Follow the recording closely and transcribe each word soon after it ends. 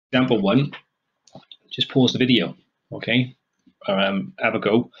example 1, just pause the video, okay? Have a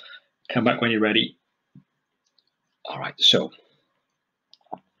go. Come back when you're ready. All right, so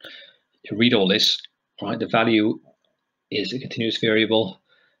you read all this. All right, the value is a continuous variable.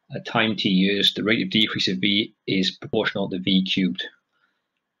 Time t years. The rate of decrease of v is proportional to v cubed.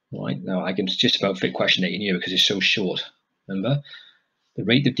 All right, now I can just about fit question 8 in here because it's so short. Remember, the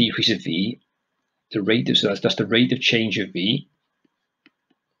rate of decrease of v, the rate of, so that's the rate of change of v,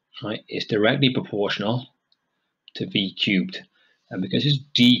 right, is directly proportional to v cubed. And because it's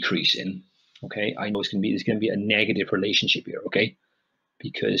decreasing, okay, I know there's going to be a negative relationship here, okay,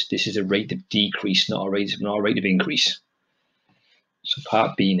 because this is a rate of decrease, not a rate of increase. So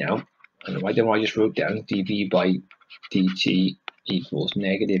part B now, I'm going to write down what I just wrote down, dv by dt equals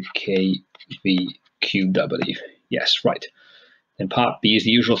negative kv cubed, I believe. Yes, right. Then part B is the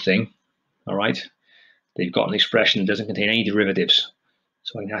usual thing, all right? They've got an expression that doesn't contain any derivatives,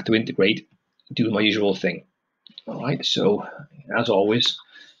 so I'm going to have to integrate, do my usual thing. All right, so as always,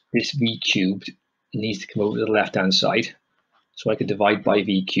 this v cubed needs to come over to the left-hand side, so I can divide by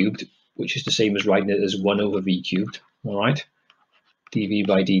v cubed, which is the same as writing it as 1 over v cubed, all right? dv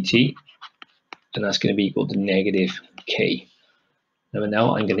by dt, and that's going to be equal to negative k.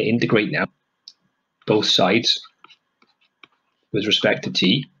 Now I'm going to integrate now both sides with respect to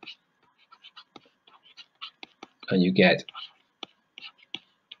t, and you get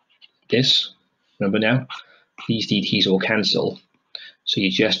this. Remember now, these dt's all cancel, so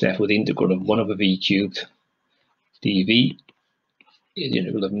you're just left with the integral of 1 over v cubed dv is the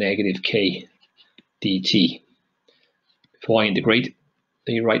integral of negative k dt. Before I integrate,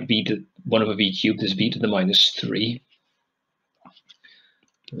 then you write 1 over v cubed as v to the minus 3.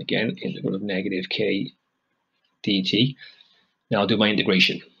 And again, integral of negative k dt. Now I'll do my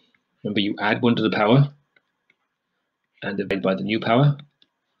integration. Remember, you add 1 to the power and divide by the new power,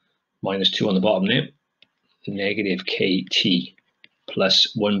 minus 2 on the bottom there, negative kt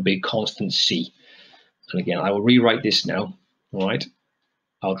plus 1 big constant c. And again, I will rewrite this now, all right?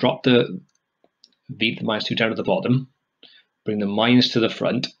 I'll drop the v to the minus 2 down to the bottom, bring the minus to the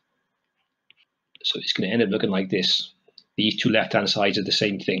front, so it's going to end up looking like this. These two left-hand sides are the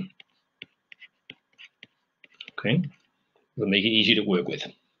same thing. Okay, we'll make it easier to work with.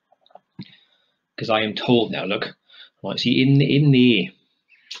 Because I am told now, look, right, see in the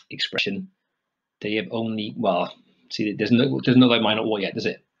expression, they have only, well, see, it doesn't look like mine at all yet, does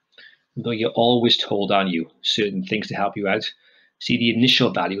it? Though you're always told, aren't you, certain things to help you out. See, the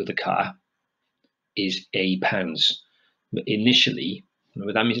initial value of the car is £. But initially,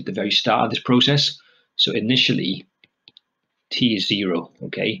 remember that means at the very start of this process. So initially, t is 0,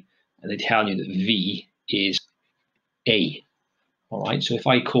 okay? And they tell you that v is a. All right, so if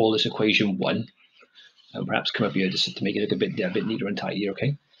I call this equation 1, and perhaps come up here just to make it look a bit neater and tidier,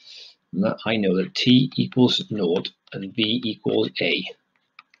 okay? I know that t equals 0 and v equals a.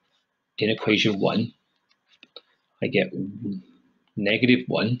 In equation 1, I get negative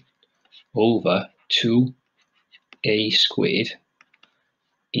 1 over 2a squared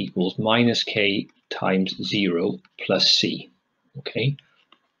equals minus k times 0 plus c. Okay,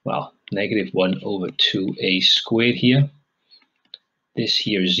 well, negative 1 over 2a squared here. This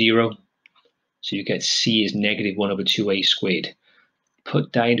here is 0, so you get c is negative 1 over 2a squared.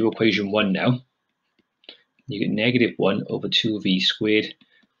 Put that into equation 1 now. You get negative 1 over 2v squared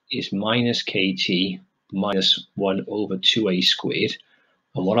is minus kt minus 1 over 2a squared.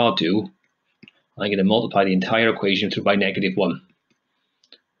 And what I'll do, I'm going to multiply the entire equation through by negative 1,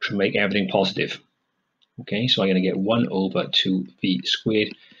 which will make everything positive. Okay, so I'm going to get 1 over 2v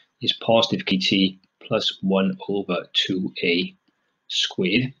squared is positive kt plus 1 over 2a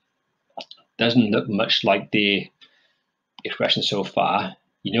squared. Doesn't look much like the expression so far.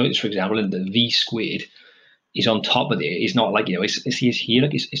 You notice, for example, in the v squared is on top of there. It's not like, you know, it's here,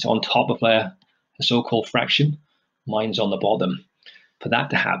 like it's on top of a so-called fraction. Mine's on the bottom. For that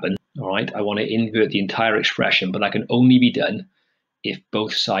to happen, all right, I want to invert the entire expression, but that can only be done if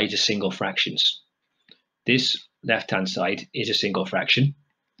both sides are single fractions. This left-hand side is a single fraction.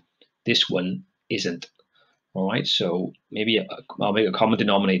 This one isn't. All right, so maybe I'll make a common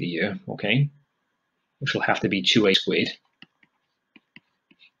denominator here, okay, which will have to be 2a squared.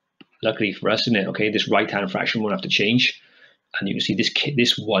 Luckily for us, isn't it? Okay, this right-hand fraction won't have to change. And you can see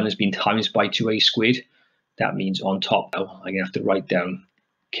this 1 has been times by 2a squared. That means on top now, I'm going to have to write down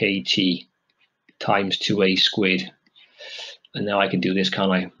kt times 2a squared. And now I can do this,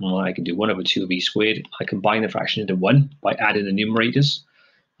 can't I? Well, I can do 1 over 2v squared. I combine the fraction into 1 by adding the numerators.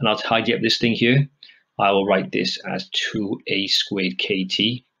 And I'll tidy up this thing here. I will write this as 2a squared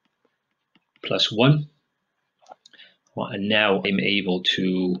kt plus 1. Right, and now I'm able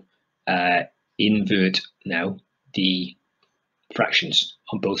to invert now the fractions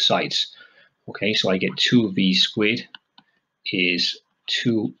on both sides. Okay, so I get 2v squared is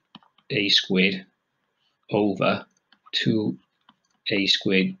 2a squared over 2a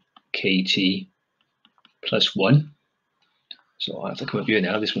squared kt plus 1. So I have to come up here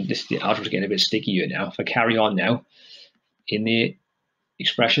now. The algebra is getting a bit sticky here now. If I carry on now, in the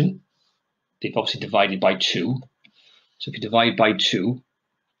expression, they've obviously divided by 2. So if you divide by 2,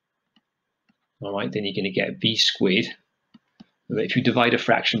 all right, then you're going to get v squared. If you divide a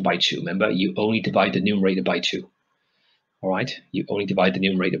fraction by 2, remember, you only divide the numerator by 2. All right, you only divide the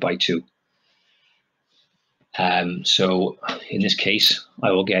numerator by 2. So in this case,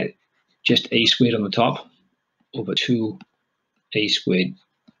 I will get just a squared on the top over 2a squared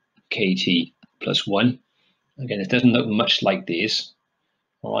kt plus 1. Again, it doesn't look much like this,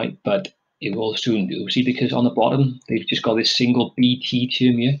 all right, but it will soon do. See, because on the bottom, they've just got this single bt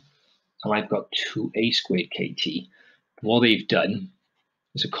term here, and I've got 2a squared kt. What they've done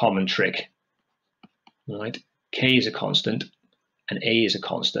is a common trick, all right? K is a constant, and a is a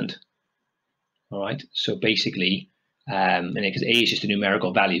constant, all right? So basically, and because a is just a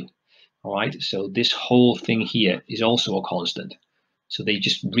numerical value, all right? So this whole thing here is also a constant. So they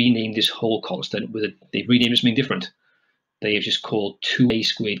just renamed this whole constant they've renamed it something different. They have just called 2a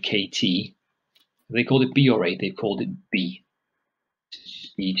squared kt. They called it b or a. They've called it b.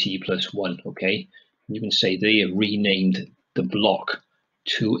 bt plus 1. Okay, you can say they have renamed the block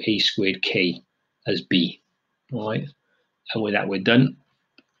 2a squared k as b. All right, and with that we're done.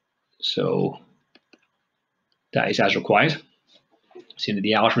 So that is as required. See that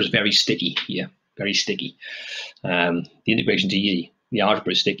the algebra is very sticky here, very sticky. The integration's easy. The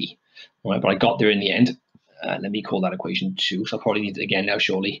algebra is sticky. All right, but I got there in the end. Let me call that equation 2. So I'll probably need it again now,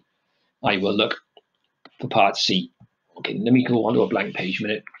 surely. I will look for part C. Okay, let me go onto a blank page a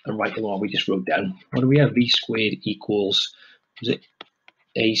minute and write the one we just wrote down. What do we have? V squared equals, was it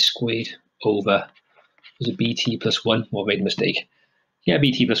a squared over, was it bt plus 1? Well, I made a mistake. Yeah,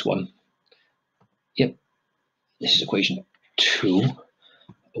 bt plus 1. Yep, this is equation 2.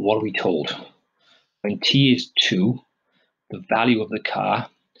 What are we told? When t is 2, the value of the car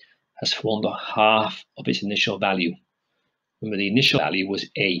has fallen to half of its initial value. Remember, the initial value was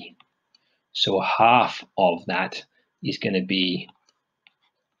a. So half of that is going to be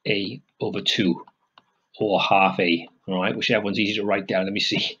a over 2, or half a, all right, whichever one's easy to write down. Let me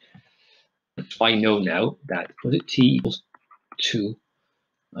see. So I know now that, was it t equals 2,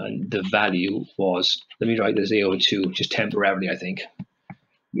 and the value was, let me write this a over 2, just temporarily, I think.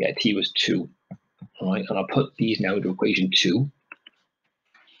 Yeah, t was 2, all right, and I'll put these now into equation 2,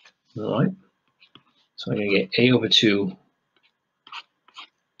 all right. So I'm going to get a over 2,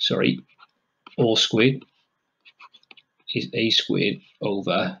 sorry, all squared is a squared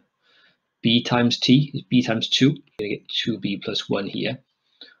over b times t is b times 2. You're going to get 2b plus 1 here.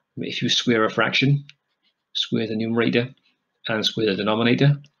 If you square a fraction, square the numerator and square the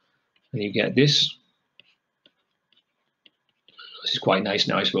denominator, and you get this. This is quite nice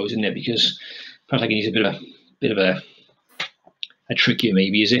now, I suppose, isn't it? Because perhaps I can use a bit of a trick here,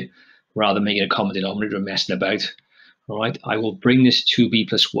 maybe, is it? Rather than making a common denominator and messing about. All right, I will bring this 2b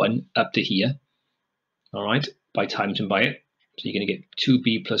plus 1 up to here. All right, by times and by it. So you're going to get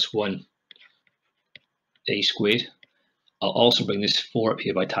 2b plus 1 a squared. I'll also bring this 4 up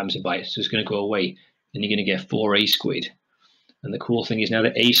here by times and by it. So it's going to go away, and you're going to get 4a squared. And the cool thing is now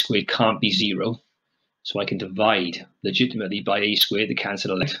that a squared can't be 0, so I can divide legitimately by a squared to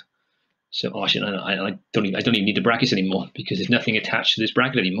cancel it out. So I don't even need the brackets anymore, because there's nothing attached to this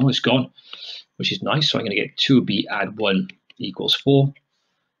bracket anymore. It's gone, which is nice. So I'm going to get 2b add 1 equals 4.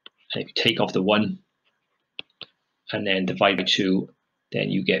 And if you take off the 1 and then divide by 2, then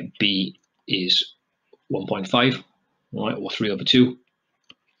you get b is 1.5, all right, or 3 over 2.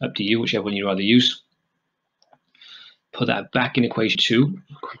 Up to you, whichever one you'd rather use. Put that back in equation 2,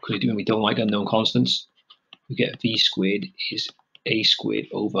 because we don't like unknown constants. We get v squared is a squared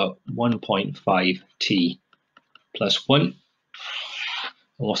over 1.5t plus 1. And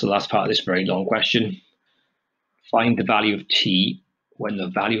what's the last part of this very long question? Find the value of t when the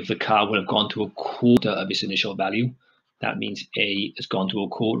value of the car would have gone to a quarter of its initial value. That means a has gone to a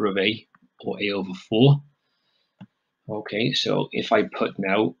quarter of a, or a over 4. Okay, so if I put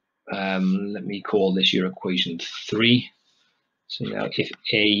now, let me call this your equation 3. So now if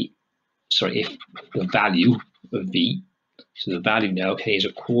the value of v, so the value now, k, is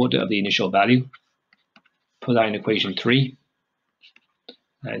a quarter of the initial value, put that in equation 3,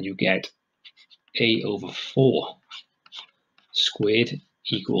 and you get a over 4 squared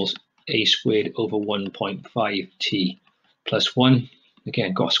equals a squared over 1.5t plus 1.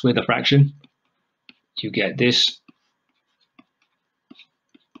 Again, got to square the fraction. You get this.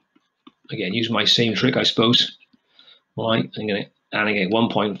 Again, use my same trick, I suppose. Right, I'm going to add again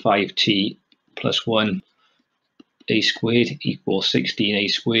 1.5t plus 1 a squared equals 16a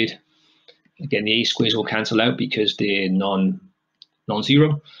squared. Again, the a squares will cancel out because they're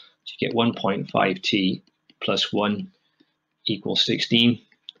non-zero. So you get 1.5t plus 1 equals 16.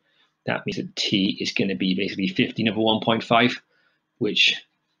 That means that t is going to be basically 15 over 1.5, which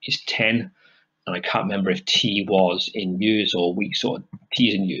is 10. And I can't remember if t was in years or weeks, or t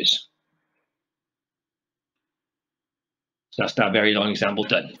is in years. So that's that very long example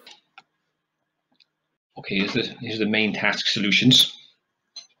done. Okay, here's the main task solutions.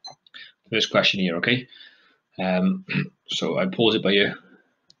 First question here, okay? So I pause it by you,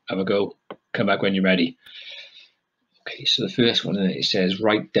 have a go, come back when you're ready. Okay, so the first one, it says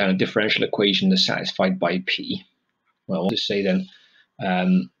write down a differential equation that's satisfied by p. Well, I'll just say then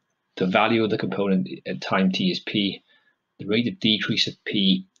the value of the component at time t is p. The rate of decrease of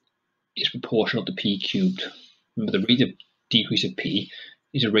p is proportional to p cubed. Remember, the rate of decrease of p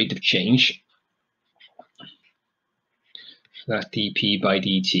is a rate of change. So that's dp by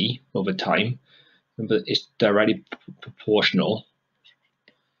dt over time. Remember, it's directly proportional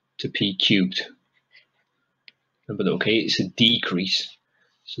to p cubed. Remember, okay, it's a decrease,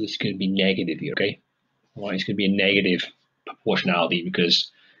 so this is going to be negative here, okay? All right, it's going to be a negative proportionality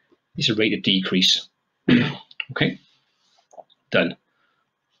because it's a rate of decrease. Okay, done.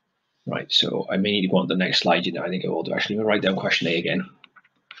 Right, so I may need to go on to the next slide. You know, I think I will do. Actually, I'm going to write down question A again.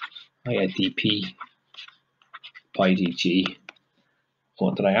 I had dp by dt.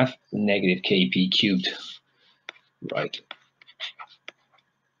 What did I have? Negative kp cubed. Right.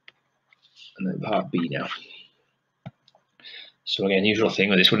 And then part B now. So again, usual thing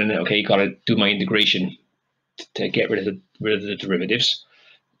with this one, okay, got to do my integration to get rid of the derivatives.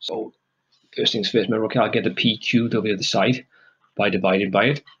 So first things first, remember, okay, I'll get the p cubed over the other side by dividing by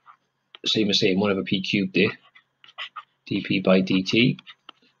it. Same as saying 1 over p cubed there. dp by dt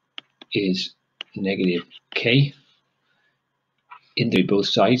is negative k. Integrate both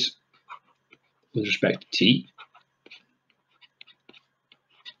sides with respect to t.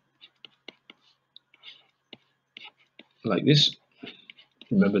 Like this.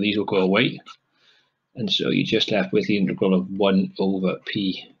 Remember, these will go away. And so you're just left with the integral of 1 over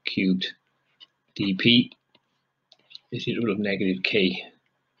p cubed dp is the integral of negative k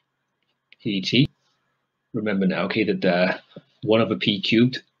dt. Remember now, okay, that 1 over p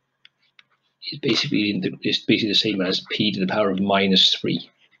cubed is basically the same as p to the power of minus 3.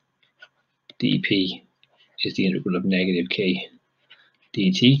 dp is the integral of negative k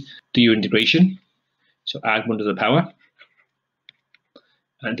dt. Do your integration. So add 1 to the power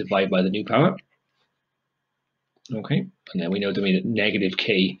and divide by the new power. Okay, and then we know that negative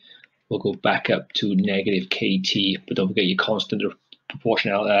k will go back up to negative kt, but don't forget your constant of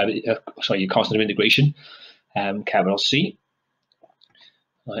proportional, your constant of integration, capital C.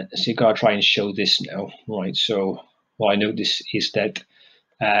 Right, so you've got to try and show this now. Right, so what I notice is that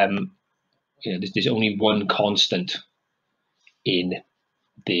there's only one constant in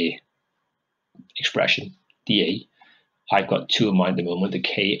the expression, dA. I've got 2 in mind at the moment, the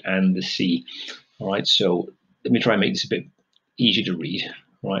k and the c. All right, so let me try and make this a bit easier to read.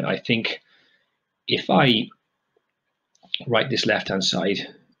 All right, I think if I write this left-hand side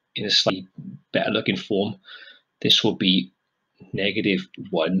in a slightly better looking form, this will be negative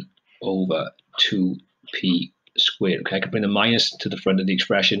 1 over 2p squared. Okay, I can bring the minus to the front of the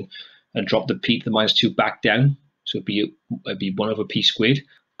expression and drop the p to the minus 2 back down. So it'd be 1 over p squared.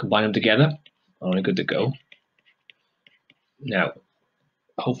 Combine them together. All right, good to go. Now,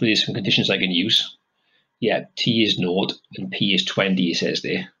 hopefully there's some conditions I can use. Yeah, t is 0 and p is 20, it says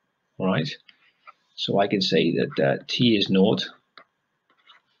there. All right. So I can say that t is 0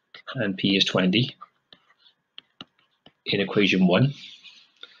 and p is 20 in equation 1.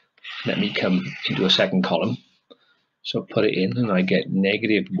 Let me come into a second column. So put it in and I get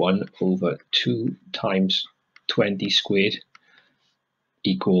negative 1 over 2 times 20 squared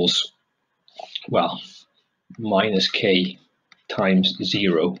equals, well, minus k times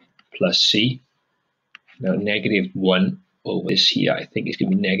 0 plus c. Now negative 1 over this here, I think it's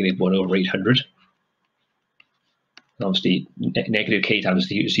going to be negative 1 over 800. Obviously, negative k times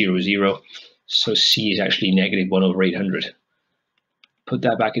 0 is 0, so c is actually negative 1 over 800. Put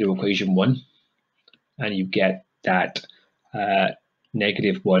that back into equation 1, and you get that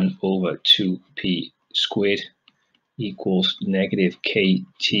negative 1 over 2p squared equals negative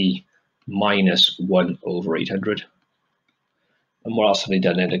kt minus 1 over 800. And what else have they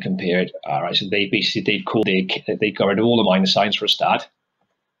done there to compare it? All right, so they got rid of all the minus signs for a start.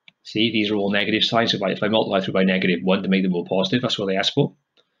 See, these are all negative signs. So if I multiply through by -1 to make them more positive, that's what they asked for.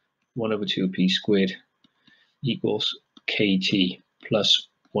 1/2p squared equals kt plus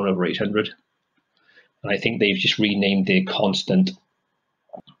 1/800. And I think they've just renamed their constant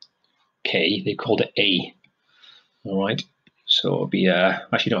k. They called it a. All right. So it'll be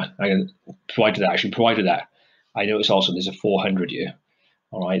actually no. I can provided that. I notice also there's a 400 here.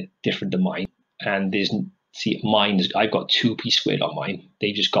 All right, different than mine. And there's mine. I've got 2p squared on mine.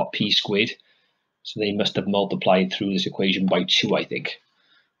 They've just got p squared. So they must have multiplied through this equation by 2, I think,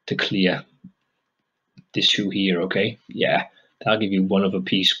 to clear this 2 here. Okay, yeah, that'll give you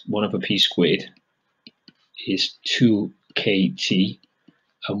 1/p squared is 2kt,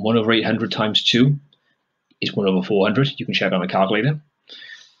 and 1/800 times 2 is 1/400. You can check on a calculator.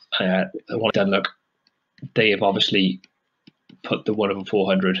 What done, look, they have obviously put the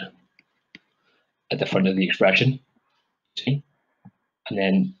 1/400 at the front of the expression. See? And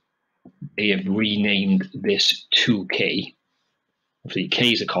then they have renamed this 2k. Obviously,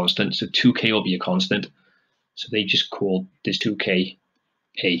 k is a constant, so 2k will be a constant. So they just called this 2k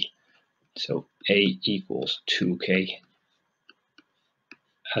a. So a equals 2k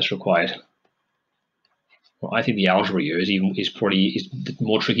as required. Well, I think the algebra here is probably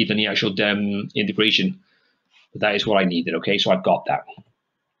more tricky than the actual integration, but that is what I needed. Okay, so I've got that.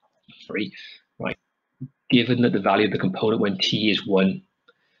 3, right? Given that the value of the component when t is 1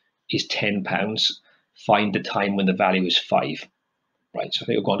 is £10, find the time when the value is 5. Right, so I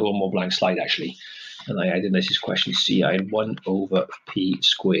think we'll go on to one more blank slide actually. And I did this is question C. I had 1/p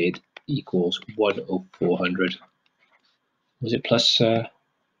squared equals 1/400. Was it plus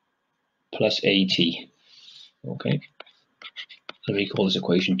AT? Okay. Let me call this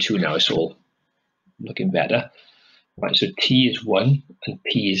equation 2 now. It's all looking better. Right, so t is 1 and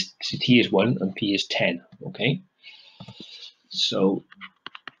p is 10. Okay. So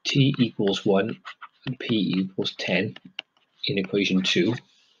t equals 1 and p equals 10 in equation 2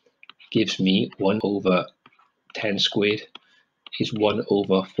 gives me 1/10 squared is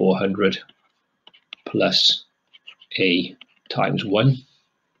 1/400 plus a times 1.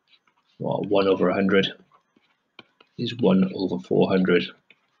 Well, 1/100 is 1/400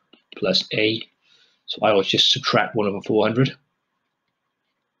 plus a. So I will just subtract 1/400,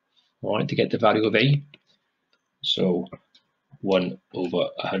 all right, to get the value of a. So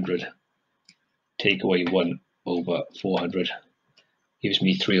 1/100 take away 1/400 gives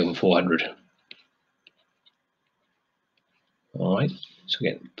me 3/400. All right, so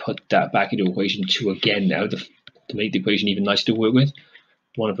again, put that back into equation 2 again now to make the equation even nicer to work with.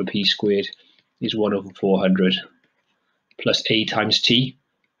 1/p squared is 1/400 plus a times t.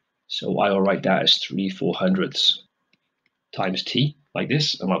 So I will write that as 3/400 times t, like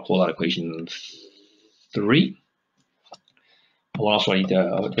this, and I'll call that equation 3. And what else do I need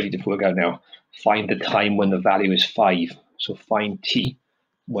to work out now? Find the time when the value is 5. So find t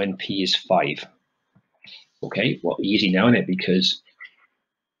when p is 5. Okay, well, easy now, isn't it? Because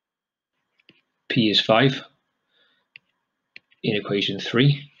p is 5 in equation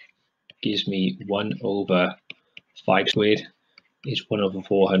 3 gives me 1/5 squared is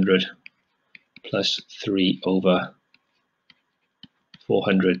 1/400 plus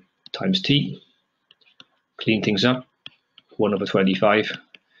 3/400 times t. Clean things up. 1/25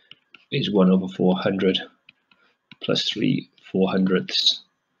 is 1/400 plus 3/400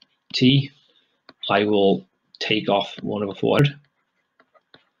 t. I will take off 1/400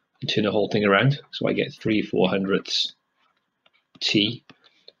 and turn the whole thing around. So I get 3/400 t,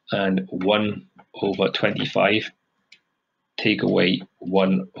 and 1/25 take away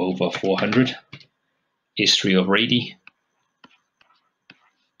 1/400 is 3/80.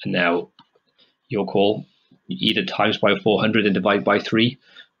 And now your call, either times by 400 and divide by 3,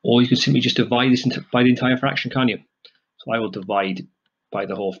 or you can simply just divide this by the entire fraction, can't you? So I will divide by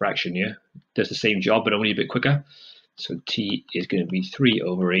the whole fraction here. Does the same job, but only a bit quicker. So t is going to be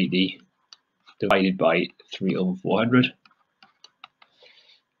 3/80 divided by 3/400.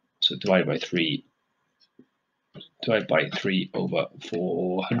 So divided by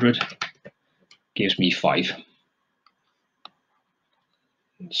 3/400 gives me 5.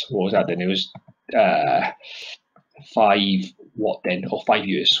 So what was that then? It was 5 what then? Or 5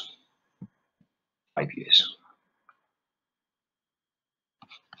 years. 5 years.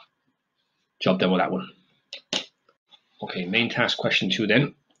 Job done with that one. Okay, main task question 2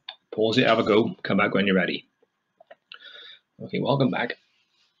 then. Pause it, have a go, come back when you're ready. Okay, welcome back.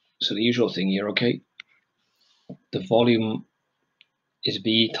 So the usual thing here, okay? The volume is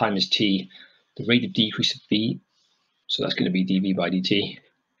V times T. The rate of decrease of V, So that's going to be dv by dt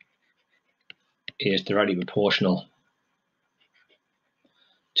is directly proportional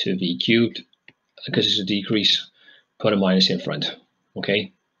to v cubed. Because it's a decrease, put a minus in front.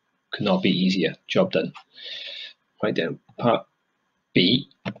 Okay, could not be easier. Job done. Right then, part B.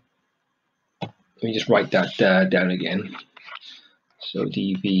 Let me just write that down again. So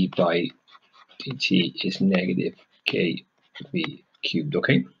dv by dt is negative kv cubed.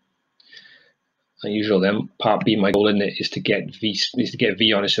 Okay. Unusual then. Part B, my goal in it is to get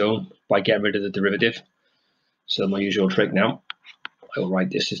v on its own by getting rid of the derivative. So my usual trick now, I will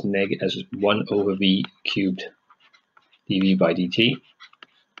write this as negative as 1 over v cubed dv by dt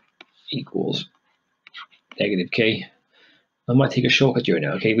equals negative k. I might take a shortcut here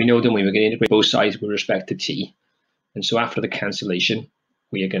now. Okay, we know that we were going to integrate both sides with respect to t, and so after the cancellation,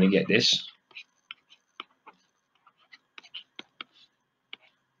 we are going to get this.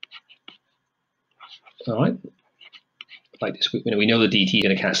 All right, like this. We know the dt is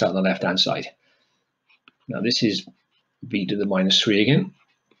going to cancel out on the left-hand side. Now this is v to the minus 3 again,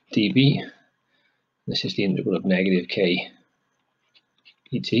 dv. This is the integral of negative k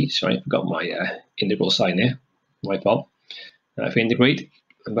dt. Sorry, I forgot my integral sign there. My fault. Now if we integrate,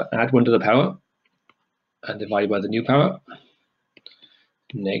 add 1 to the power and divide by the new power,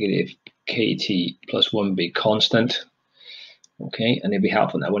 negative kt plus 1 big constant. Okay, and it'd be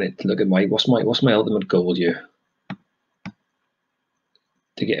helpful now when it look at what's my ultimate goal here?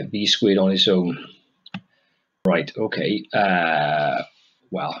 To get v squared on its own. Right, okay.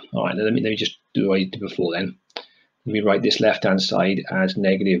 Well, all right, let me just do what I did before then. Let me write this left-hand side as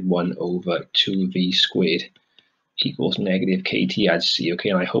negative 1 over 2v squared equals negative kt add c. Okay,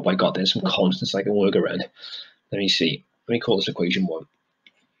 and I hope I got there some constants I can work around. Let me see. Let me call this equation 1.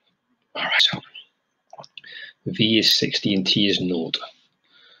 All right, so v is 60 and t is 0.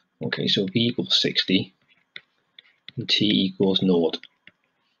 Okay, so v equals 60 and t equals 0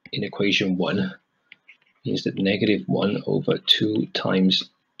 in equation 1 means that negative 1 over 2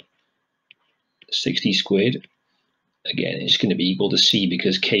 times 60 squared, again, is going to be equal to c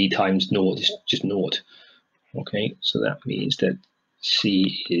because k times 0 is just 0. Okay, so that means that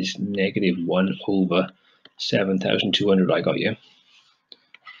c is negative 1 over 7,200 I got you.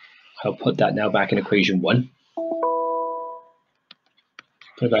 I'll put that now back in equation 1.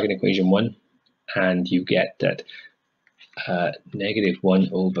 Put it back in equation 1, and you get that negative 1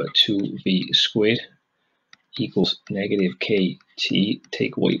 over 2v squared equals negative kt,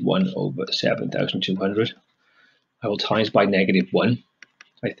 take away 1 over 7,200. I will times by negative 1,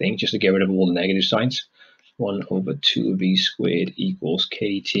 I think, just to get rid of all the negative signs. 1 over 2v squared equals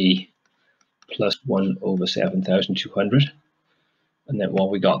kt plus 1 over 7,200. And then what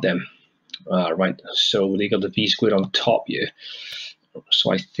we got then? Right, so they got the v squared on top here.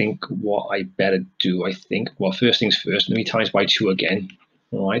 So I think what I better do, well, first things first, let me times by 2 again,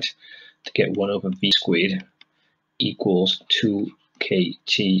 all right, to get 1 over v squared equals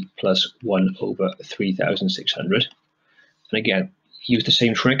 2kt plus 1 over 3,600. And again, use the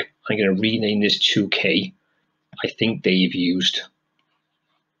same trick. I'm going to rename this 2k. I think they've used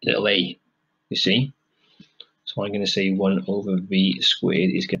little a, you see. So I'm going to say 1 over v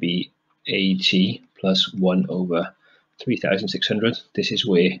squared is going to be at plus 1 over 3,600. This is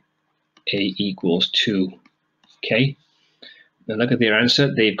where a equals 2k. Now look at their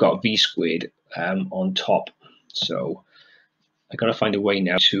answer. They've got v squared on top. So I got to find a way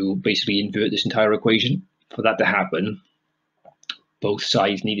now to basically invert this entire equation. For that to happen, both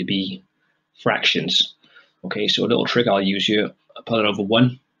sides need to be fractions. Okay, so a little trick I'll use here. I'll put it over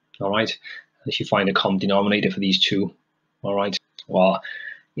 1. All right. If you find a common denominator for these two, all right. Well,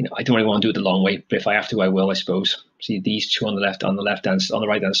 you know, I don't really want to do it the long way, but if I have to, I will, I suppose. See these two on the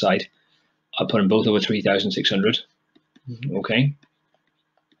right hand side. I'll put them both over 3,600. Okay.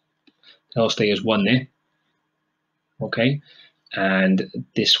 They'll stay as 1 there. Okay, and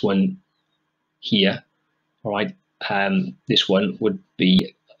this one here, all right. This one would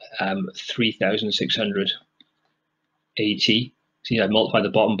be 3,600 at. See, I multiply the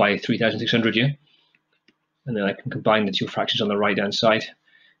bottom by 3,600 here, and then I can combine the two fractions on the right hand side.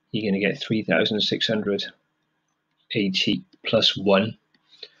 You're going to get 3,600 at plus 1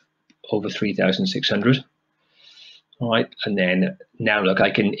 over 3,600. All right, and then now look,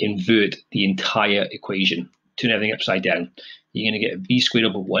 I can invert the entire equation, turn everything upside down. You're going to get v squared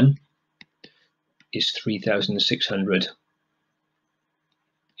over 1 is 3,600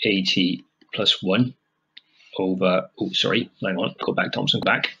 at plus 1 over, oh, sorry, hang on, go back, Thompson, go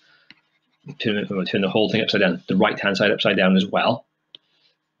back. Turn the whole thing upside down, the right hand side upside down as well.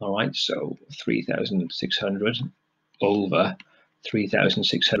 All right, so 3,600 over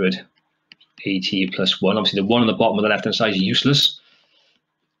 3,600 AT plus 1. Obviously, the 1 on the bottom of the left-hand side is useless.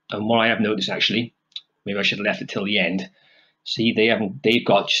 And what I have noticed, actually, maybe I should have left it till the end. See, they've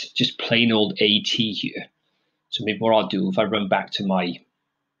got just plain old AT here. So maybe what I'll do, if I run back to my,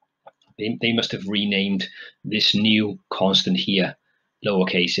 they must have renamed this new constant here,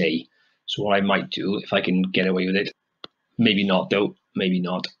 lowercase a. So what I might do, if I can get away with it, maybe not though, maybe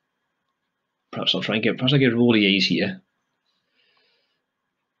not. Perhaps I'll get rid of all the A's here.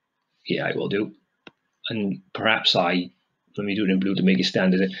 Yeah, I will do. And perhaps let me do it in blue to make it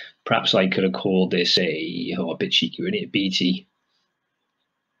standard. Perhaps I could have called this a bit cheeky, isn't it? BT.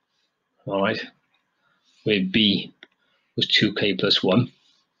 All right, where B was 2K plus 1.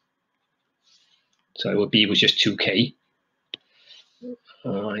 So where B was just 2K.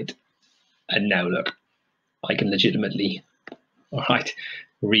 All right, and now look, I can legitimately, all right,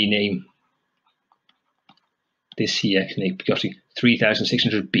 rename this here. Because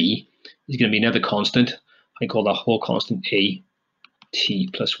 3600B is going to be another constant. I call that whole constant A T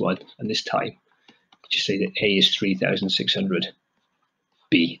plus 1, and this time just say that A is 3600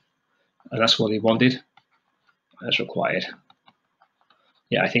 B, and that's what they wanted. That's required.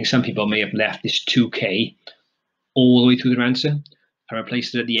 Yeah, I think some people may have left this 2K all the way through their answer and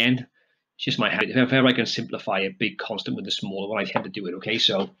replaced it at the end. It's just my habit. If ever I can simplify a big constant with a smaller one, I tend to do it. Okay,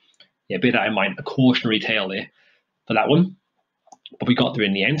 so yeah, bear that in mind. A cautionary tale there for that one, but we got there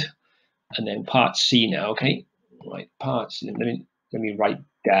in the end. And then part C now. Okay, right, part C. Let me write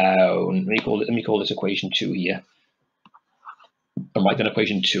down. Let me call this equation 2 here. I'll write down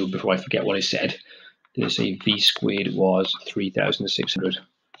equation 2 before I forget what I said. Did I say V squared was 3600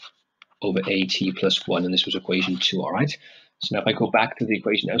 over AT plus 1, and this was equation 2, all right? So now if I go back to the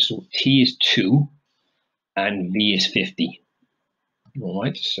equation now, so T is 2 and V is 50, all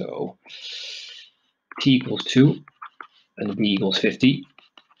right? So T equals 2 and V equals 50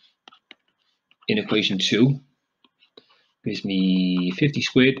 in equation 2 gives me 50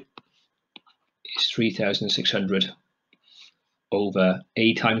 squared is 3600 over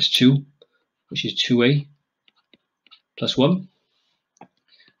A times 2, which is 2A plus 1.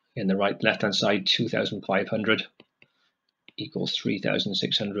 And the left-hand side, 2500 equals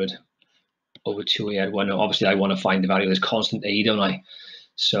 3600 over 2A add 1. Now, obviously, I want to find the value of this constant A, don't I?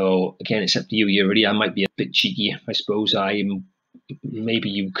 So again, it's up to you here, really. I might be a bit cheeky. I suppose maybe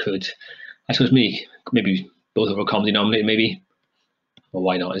you could, I suppose maybe both of our common denominator, maybe. Well,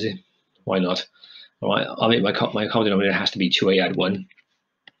 why not, is it? Why not? All right, I'll make my common denominator has to be 2A add 1,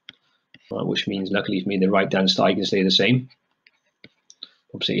 which means, luckily for me, the right-hand side can stay the same.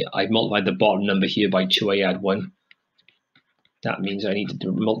 Obviously, I've multiplied the bottom number here by 2A add 1. That means I need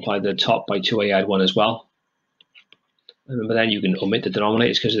to multiply the top by 2A add 1 as well. Remember, then you can omit the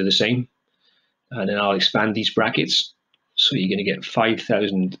denominators because they're the same. And then I'll expand these brackets. So you're going to get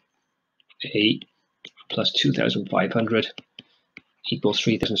 5000A plus 2500 equals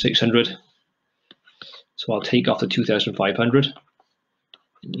 3600. So I'll take off the 2500.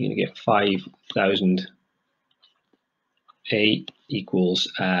 You're going to get 5000A equals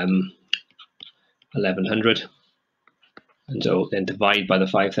 1100. And so then divide by the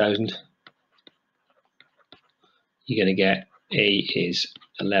 5000. You're going to get A is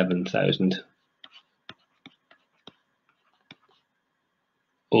 11,000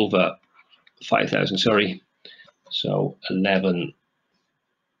 over 5,000, sorry. So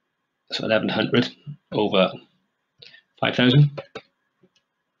 1100 over 5,000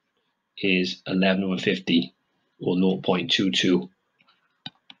 is 11 over 50, or 0.22.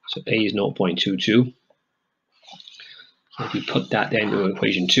 So A is 0.22. So if you put that then into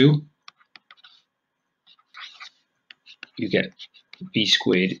equation 2, you get V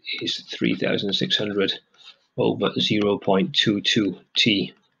squared is 3600 over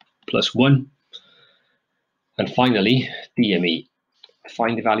 0.22t plus 1. And finally, DME.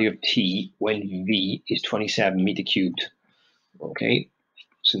 Find the value of t when V is 27 meter cubed. Okay,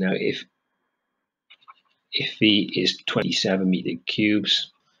 so now if V is 27 meter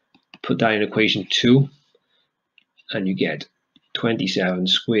cubes, put that in equation 2, and you get 27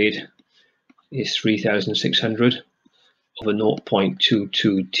 squared is 3600 over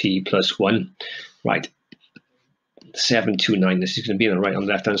 0.22t plus 1. Right, 729. This is going to be on the right, on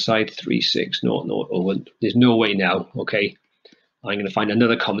the left hand side. 3600 over. There's no way now. Okay, I'm going to find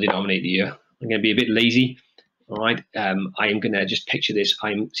another common denominator here. I'm going to be a bit lazy. All right, I am going to just picture this.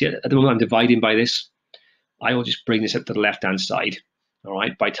 See, at the moment I'm dividing by this. I will just bring this up to the left hand side. All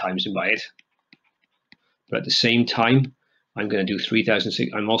right, by timesing by it. But at the same time, I'm going to do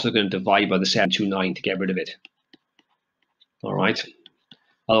 3006. I'm also going to divide by the 729 to get rid of it. All right.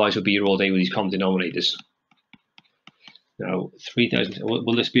 Otherwise, we'll be here all day with these common denominators. Now 3,000.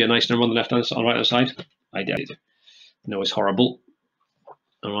 Will this be a nice number on the left hand, on the right hand side? I did. No, it's horrible.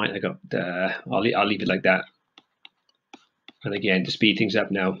 All right, I got. I'll leave it like that. And again, to speed things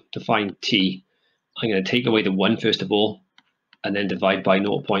up now, to find t, I'm going to take away the 1 first of all, and then divide by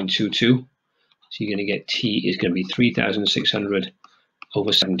 0.22. So you're going to get t is going to be 3,600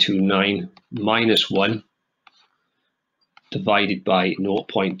 over 729 minus 1 divided by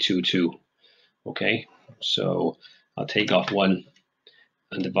 0.22. Okay, so I'll take off 1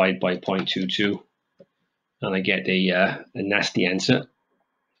 and divide by 0.22, and I get a nasty answer.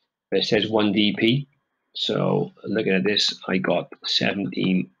 It says 1 dp. So looking at this, I got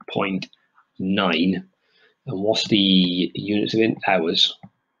 17.9. And what's the units of it? Hours.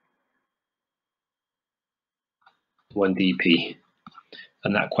 1 dp.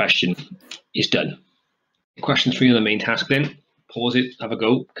 And that question is done. Question 3 on the main task then. Pause it, have a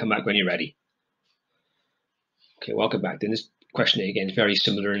go, come back when you're ready. Okay, welcome back. Then this question again is very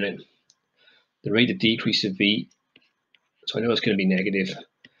similar in it. The rate of decrease of v, so I know it's going to be negative,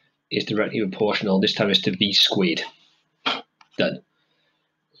 is directly proportional. This time it's to v squared. Done.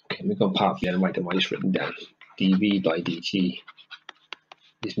 Okay, we've gone part and write them what it's written down. dv by dt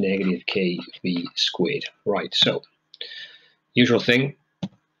is negative kv squared. Right, so usual thing.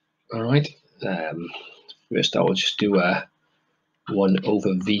 All right. First I will just do a 1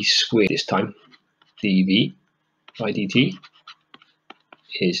 over v squared this time. dv by dt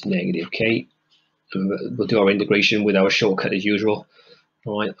is negative k. We'll do our integration with our shortcut as usual.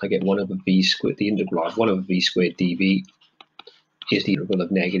 All right, I get 1 over v squared. The integral of 1 over v squared dv is the integral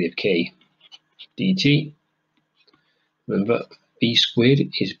of negative k dt. Remember, v squared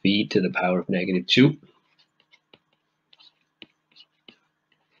is v to the power of negative 2.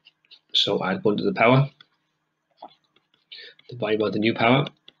 So add 1 to the power, divide by the new power,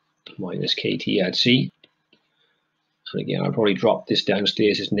 minus kt add c. And again, I'll probably drop this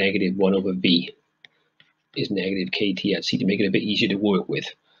downstairs as negative 1 over v is negative kt add c to make it a bit easier to work with.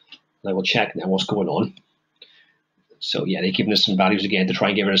 And I will check now what's going on. So yeah, they're giving us some values again to try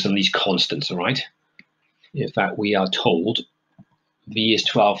and give us some of these constants, all right? In fact, we are told v is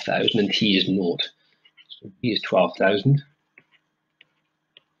 12,000 and t is 0. So v is 12,000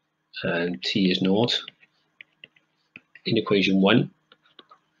 and t is 0. In equation 1,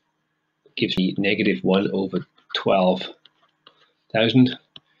 gives me negative 1 over 12,000.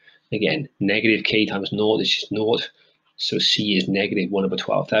 Again, negative k times 0 is just 0. So c is negative 1 over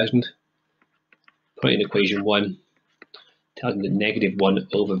 12,000. Put in equation 1, tells me that negative 1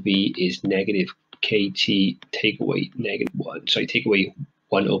 over v is negative kt, take away negative 1, sorry, take away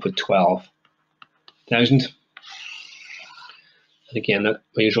 1 over 12,000. And again, that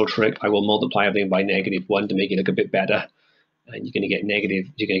my usual trick, I will multiply everything by negative 1 to make it look a bit better. And you're going to get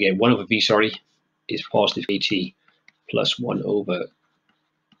negative, you're going to get 1 over v, sorry, is positive kt plus 1 over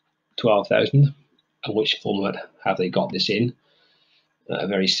 12,000. And which format have they got this in? A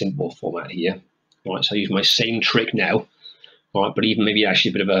very simple format here. All right, so I use my same trick now. All right, but even maybe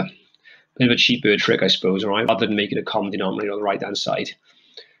actually a bit of a cheaper trick, I suppose. All right, rather than make it a common denominator on the right hand side,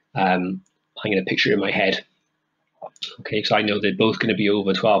 I'm going to picture it in my head. Okay, because I know they're both going to be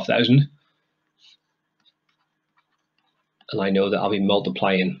over 12,000, and I know that I'll be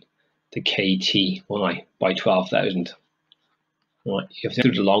multiplying the kt, won't I, by 12,000. All right, if I do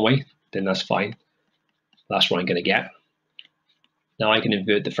it a long way, then that's fine. That's what I'm going to get. Now I can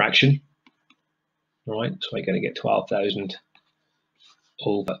invert the fraction. All right, so I'm going to get 12,000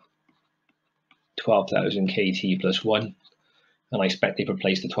 over 12,000 kt plus 1, and I expect they've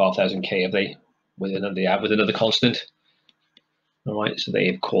replaced the 12,000 k, have they, with another constant. All right, so they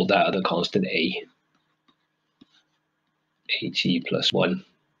have called that other constant a, at plus 1.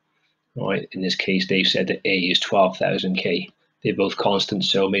 All right, in this case, they've said that a is 12,000 k. They're both constants,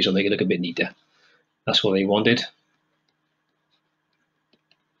 so may as well make it look a bit neater. That's what they wanted,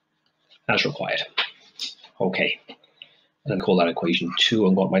 as required. Okay, and then call that equation 2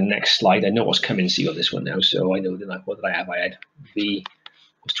 and got my next slide. I know what's coming, see on this one now, so I know that what did I have? I had v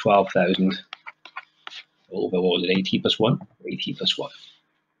was 12,000 over, what was it, at plus 1? At plus 1.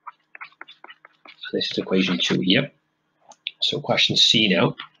 And this is equation 2 here. So question C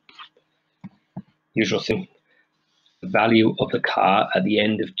now. Usual thing. The value of the car at the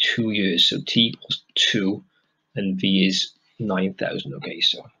end of 2 years. So t equals 2 and v is 9,000. Okay,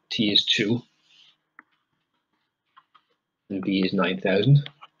 so t is 2 and v is 9,000.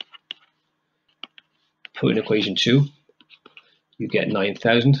 Put in equation 2, you get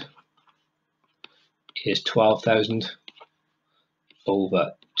 9,000 is 12,000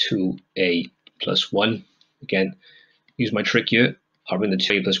 over 2a plus 1. Again, use my trick here. I'll bring the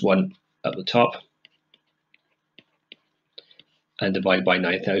 2a plus 1 at the top. and divide by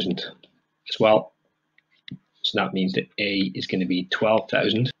 9,000 as well. So that means that A is going to be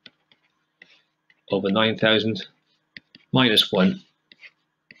 12,000 over 9,000 minus 1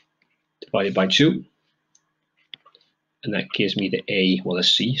 divided by 2. And that gives me the A, well, the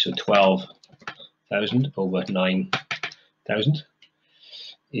C, so 12,000 over 9,000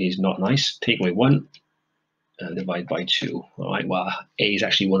 is not nice. Take away 1 and divide by 2. All right, well, A is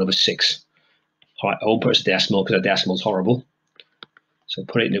actually 1 over 6. All right, I won't put it as a decimal because a decimal is horrible. So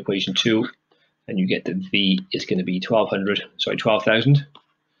put it in equation 2, and you get that V is going to be 12,000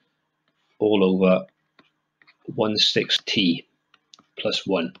 all over 16t plus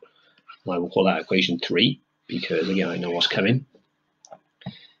 1. And I will call that equation 3 because, again, I know what's coming.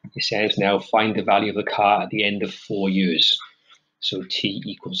 It says now find the value of the car at the end of 4 years. So t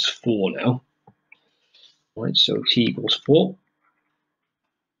equals 4 now. All right, so t equals 4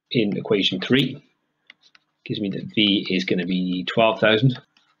 in equation 3 gives me that V is going to be 12,000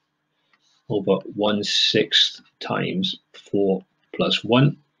 over 1/6 times 4 plus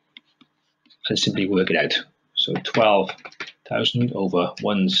 1, and simply work it out. So 12,000 over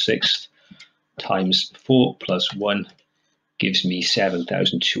 1/6 times 4 plus 1 gives me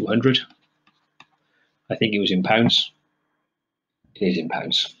 7,200. I think it was in pounds. It is in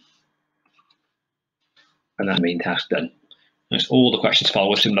pounds. And that's the main task done. That's all the questions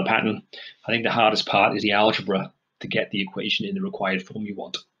follow a similar pattern. I think the hardest part is the algebra to get the equation in the required form you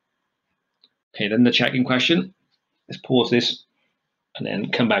want. Okay, then the checking question. Let's pause this and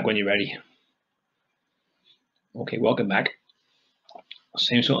then come back when you're ready. Okay, welcome back.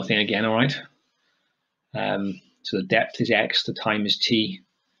 Same sort of thing again, all right? So the depth is x, the time is t.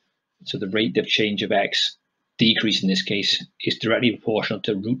 So the rate of change of x, decrease in this case, is directly proportional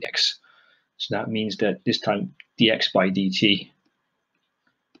to root x. So that means that this time dx by dt,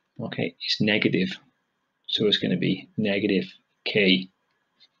 okay, is negative. So it's going to be negative k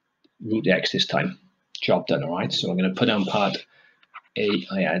root x this time. Job done, all right? So I'm going to put down part A,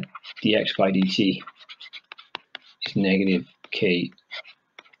 I add dx by dt is negative k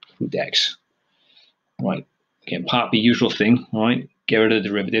root x. Right, again, part B, usual thing, all right? Get rid of the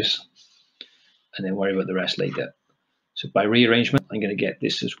derivatives and then worry about the rest later. So by rearrangement, I'm going to get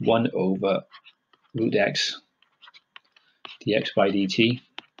this as 1 over root x dx by dt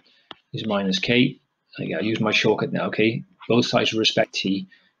is minus k. Again, I'll use my shortcut now, okay? Both sides respect t.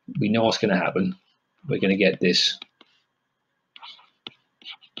 We know what's going to happen. We're going to get this.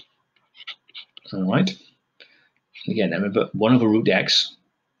 All right. Again, remember 1 over root x.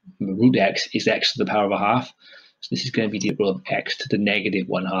 Remember, root x is x to the power of a half. So this is going to be the equal of x to the negative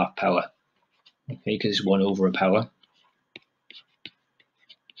 1/2 power. Okay, because it's 1 over a power.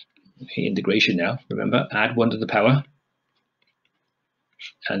 Okay, integration now. Remember, add 1 to the power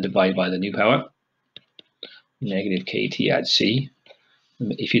and divide by the new power. Negative kt add c.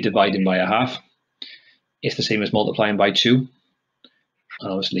 If you divide them by a half, it's the same as multiplying by 2.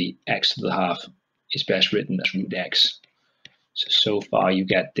 And obviously, x to the half is best written as root x. So far you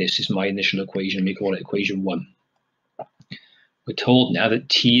get this is my initial equation. We call it equation 1. We're told now that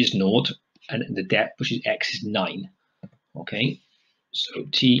t is 0 and the depth, which is x, is 9. Okay, so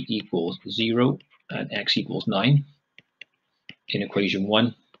t equals 0 and x equals 9 in equation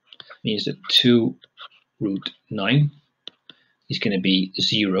 1 means that 2 root 9 is going to be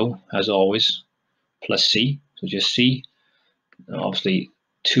 0 as always plus c, so just c. And obviously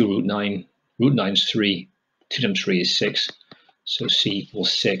 2 root 9, root 9 is 3, 2 times 3 is 6, so c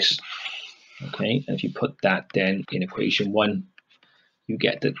equals 6. Okay, and if you put that then in equation 1, you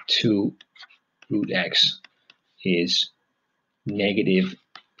get that 2 root x is negative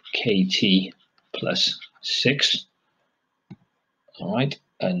kt plus 6. All right,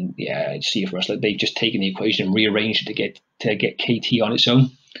 and yeah, see for us, like they've just taken the equation and rearranged it to get kt on its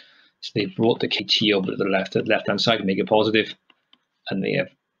own. So they brought the kt over to the left-hand side to make it positive, and they have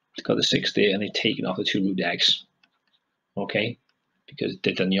got the 6 there, and they've taken off the 2 root x. Okay, because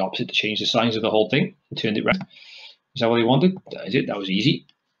they've done the opposite to change the signs of the whole thing and turned it around. Is that what they wanted? That is it. That was easy.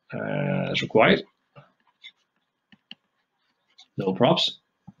 As required. No props.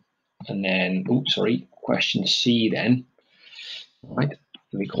 And then, oops, sorry, question C then. All right,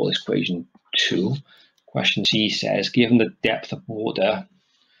 let me call this equation 2. Question C says, given the depth of water,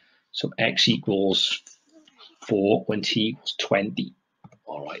 so x equals 4 when t equals 20.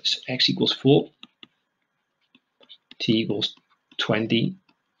 All right, so x equals 4, t equals 20,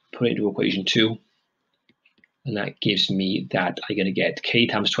 put it into equation 2, and that gives me that I'm going to get k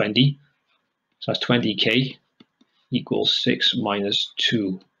times 20, so that's 20k equals 6 minus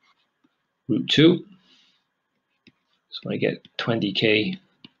 2 root 2. So I get 20k,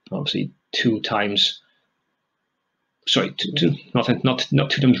 obviously 2 times sorry, not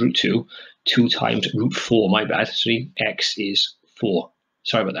 2 times root 2, 2 times root 4, my bad. See, x is 4.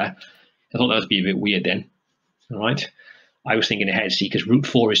 Sorry about that. I thought that would be a bit weird then. All right. I was thinking ahead, see, because root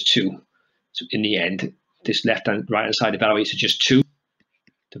 4 is 2. So in the end, this left-hand, right-hand side evaluates to just 2.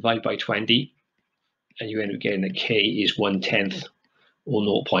 Divide by 20, and you end up getting that k is 1/10 or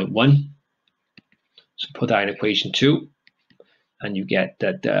 0.1. So put that in equation 2, and you get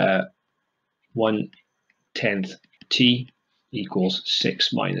that 1/10 t equals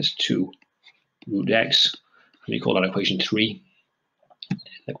 6 minus 2 root x. We call that equation 3.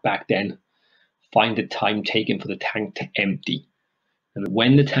 Look back then, find the time taken for the tank to empty. And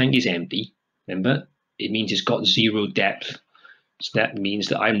when the tank is empty, remember, it means it's got 0 depth. So that means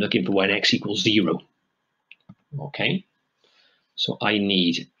that I'm looking for when x equals 0. Okay, so I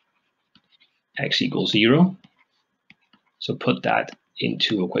need x equals 0. So put that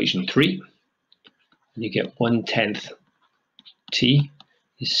into equation 3. And you get 1/10 t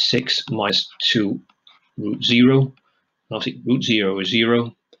is 6 minus 2 root 0. Obviously, root 0 is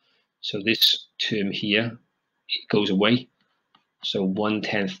 0. So this term here, it goes away. So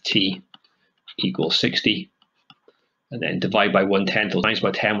 1/10 t equals 60. And then divide by 1/10 or times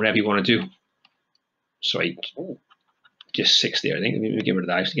by 10, whatever you want to do. Sorry, just 60, I think. Let me get rid of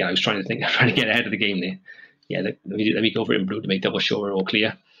that. Yeah, I was trying to get ahead of the game there. Yeah, let me go for it in blue to make double sure we're all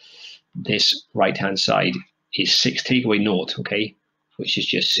clear. This right-hand side is 6, take away 0, okay, which is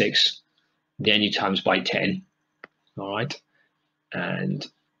just 6. Then you times by 10, all right? And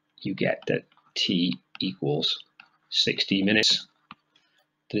you get that t equals 60 minutes.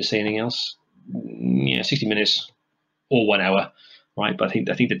 Did it say anything else? Yeah, 60 minutes or 1 hour, right? But I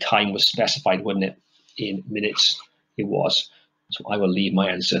think the time was specified, wasn't it? In minutes, it was. So I will leave my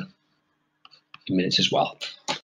answer in minutes as well.